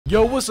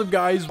Yo, what's up,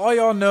 guys? All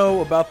y'all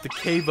know about the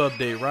cave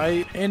update,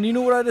 right? And you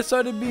know what I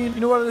decided, Bean? You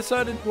know what I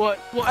decided? What?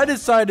 I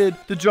decided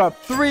to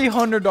drop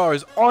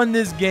 $300 on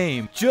this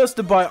game just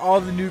to buy all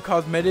the new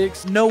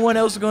cosmetics. No one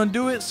else is gonna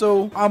do it,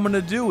 so I'm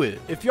gonna do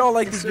it. If y'all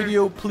like this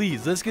video,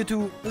 please let's get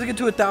to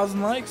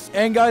 1,000 likes.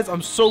 And guys,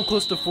 I'm so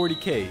close to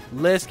 40K.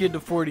 Let's get to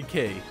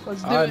 40K.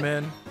 Let's do all right, it.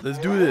 man. Let's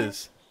do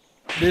this.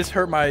 This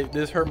hurt my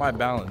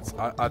balance.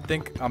 I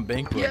think I'm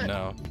bankrupt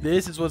now.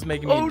 This is what's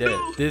making me in debt.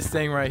 No. This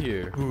thing right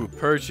here. Ooh,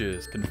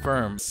 purchase,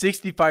 confirm.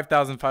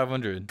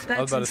 65,500.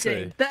 I was about to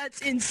say.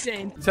 That's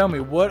insane. Tell me,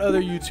 what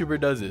other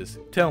YouTuber does this?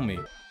 Tell me.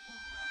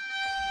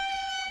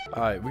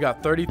 All right, we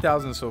got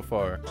 30,000 so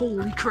far.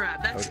 Holy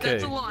crap, that's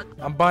a lot.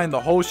 I'm buying the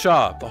whole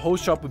shop. The whole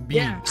shop with Bean.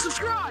 Yeah,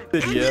 subscribe.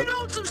 If you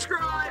don't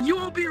subscribe, you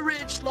won't be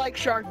rich like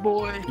Shark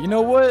Boy. You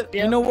know what?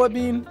 Yep. You know what,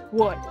 Bean?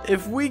 What?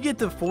 If we get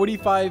to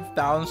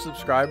 45,000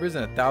 subscribers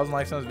and 1,000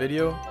 likes on this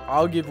video,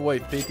 I'll give away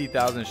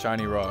 50,000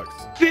 shiny rocks.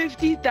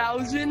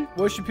 50,000?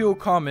 What should people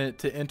comment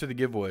to enter the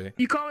giveaway?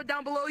 You comment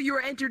down below, you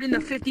are entered in the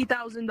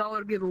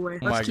 $50,000 giveaway.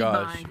 Oh my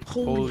gosh. Buying.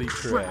 Holy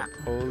crap.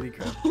 Holy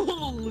crap.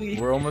 Holy.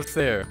 We're almost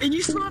there. And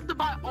you still have to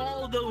buy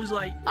all of those,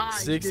 like,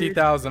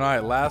 60,000. All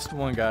right, last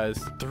one, guys.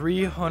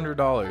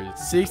 $300.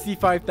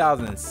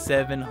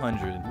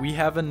 65,700. We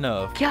have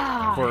enough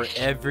for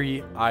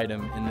every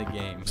item in the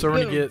game. So we're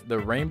gonna get the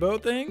rainbow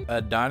thing, a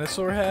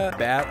dinosaur hat,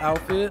 bat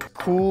outfit,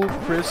 cool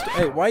crystal.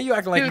 Hey, why are you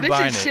acting like you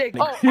buying it? Sick.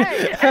 Oh,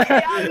 hey,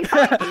 I'm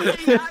not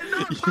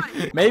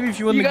buying. Maybe if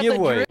you win the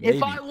giveaway. Maybe.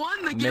 If I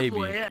won the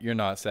giveaway, yeah. You're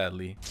not,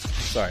 sadly.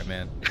 Sorry,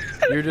 man.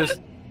 You're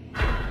just.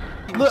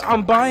 Look,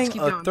 I'm buying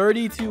a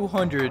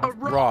 3,200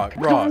 rock.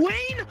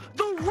 Dwayne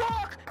the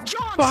Rock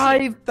Johnson.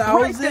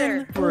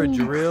 5,000 for a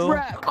drill.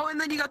 Crap. Oh,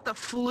 and then you got the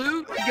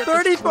flute.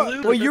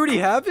 35. Well, you already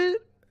have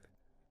it.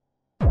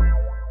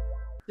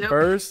 Yep.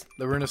 First,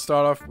 we're gonna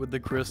start off with the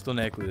crystal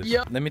necklace.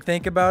 Yep. Let me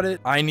think about it.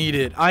 I need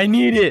it. I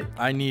need it.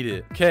 I need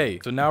it. Okay,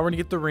 so now we're gonna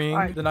get the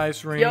ring, the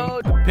nice ring,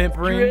 the pimp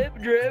ring.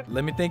 Drip.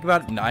 Let me think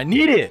about it. I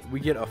need it. We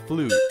get a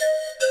flute.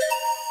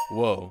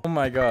 Whoa. Oh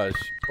my gosh.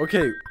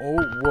 Okay.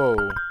 Oh, whoa.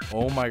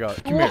 Oh my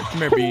god. Come here. Come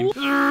here, Bean.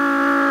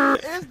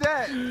 What is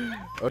that?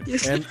 Okay.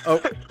 And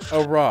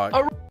a rock.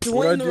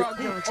 Dwayne the Rock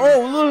Johnson.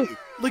 Oh, look.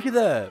 Look at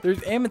that.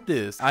 There's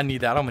amethyst. I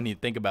need that. I'm gonna need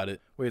to think about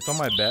it. Wait, it's on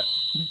my back.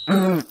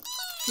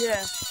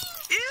 Yeah.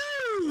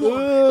 Ew.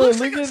 Look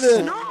like at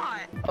that.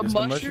 A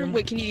mushroom?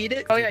 Wait, can you eat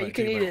it? Oh yeah, you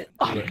can eat it.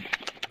 Okay,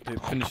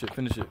 finish it.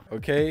 Finish it.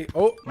 Okay.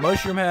 Oh,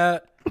 mushroom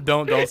hat.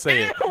 Don't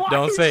say it.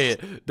 Don't say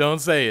it. Don't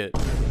say it.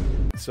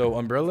 So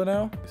umbrella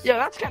now? Yeah,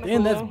 that's kind of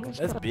cool.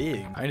 That's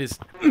big. I just.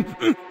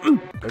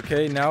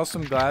 Okay, now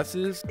some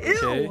glasses. Ew,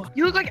 okay.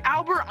 You look like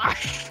Albert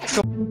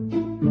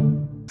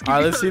Einstein. All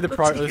right, let's see the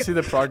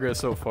progress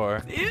so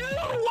far. Ew,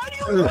 why do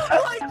you look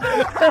like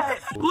that?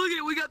 Look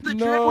at, we got the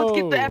drip. Let's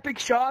get the epic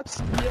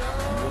shots.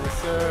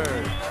 Yes, sir.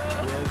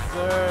 Yes,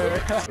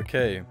 sir.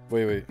 Okay,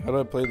 wait. How do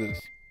I play this?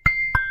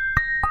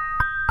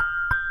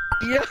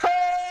 Yo. All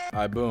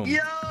right, boom.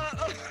 Yo.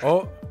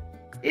 Oh.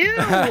 Ew.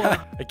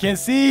 I can't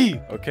see.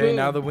 Okay, Boom.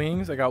 now the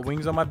wings. I got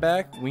wings on my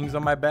back. Wings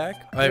on my back.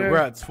 All right, we're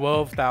at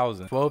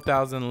 12,000.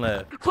 12,000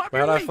 left. Clap Wait,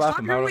 your how do I wings. flap Clap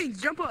them? your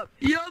wings. Jump up.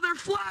 Yo, they're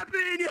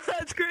flapping. Yo,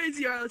 that's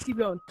crazy. All right, let's keep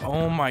going.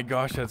 Oh my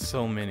gosh, that's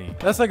so many.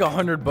 That's like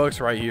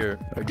 $100 right here.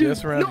 I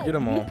guess we're gonna have to get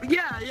them all.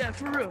 Yeah,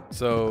 for real.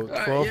 So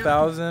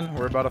 12,000.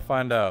 We're about to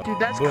find out.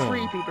 Dude, that's Boom.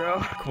 creepy, bro.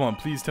 Come on,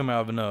 please tell me I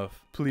have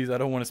enough. Please, I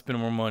don't want to spend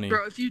more money.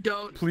 Bro, if you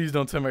don't. Please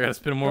don't tell me I gotta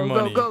spend more Go,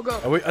 money. go.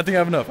 Oh, wait, I think I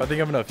have enough.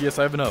 Yes,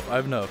 I have enough.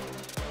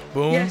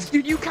 Boom. Yes,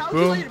 dude, you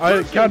calculated. Boom. All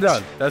right, count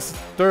down. That's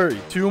 30.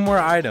 2 more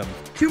items.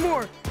 2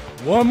 more.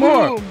 1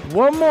 more. Boom.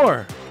 1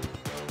 more.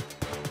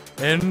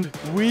 And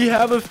we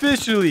have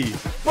officially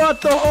bought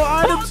the whole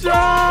item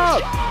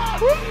shop.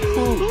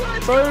 Woo!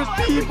 First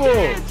people.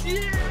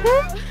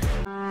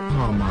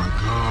 Oh my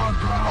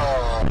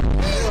god,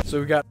 bro.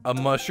 So we got a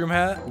mushroom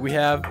hat. We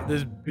have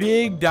this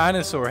big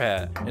dinosaur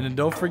hat. And then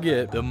don't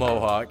forget the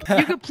mohawk.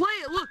 You can play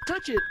it. Look,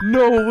 touch it.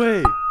 No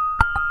way.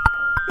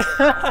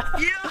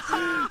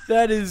 Yeah.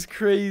 That is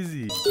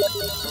crazy.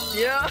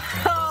 Yeah.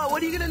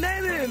 What are you gonna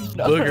name him?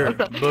 Booger.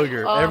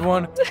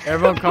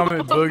 Everyone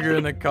comment booger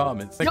in the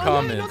comments.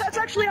 No, that's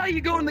actually how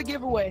you go in the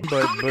giveaway.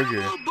 But comment down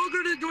below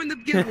booger to join the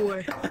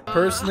giveaway.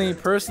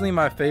 Personally,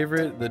 my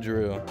favorite, the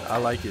drill. I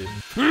like it.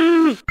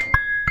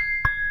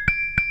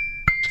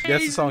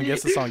 Guess the song.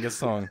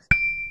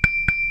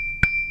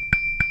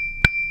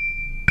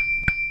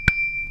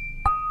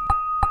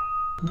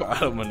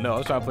 I don't know. I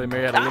was trying to play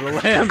Mary Had a Little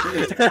Lamb. I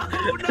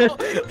don't know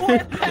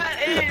what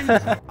that is.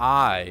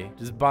 I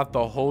just bought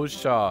the whole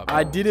shop.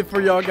 I did it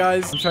for y'all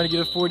guys. I'm trying to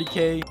get a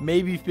 40K,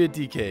 maybe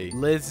 50K.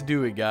 Let's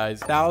do it,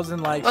 guys.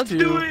 1,000 likes. Let's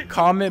do it.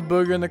 Comment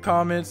booger in the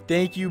comments.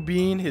 Thank you,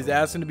 Bean. His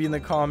ass gonna be in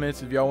the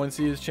comments if y'all want to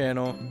see his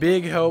channel.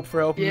 Big help for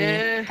helping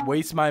me.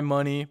 Waste my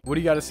money. What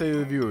do you got to say to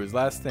the viewers?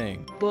 Last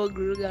thing.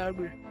 Booger.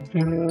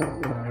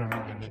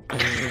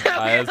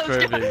 That's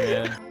perfect,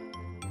 man.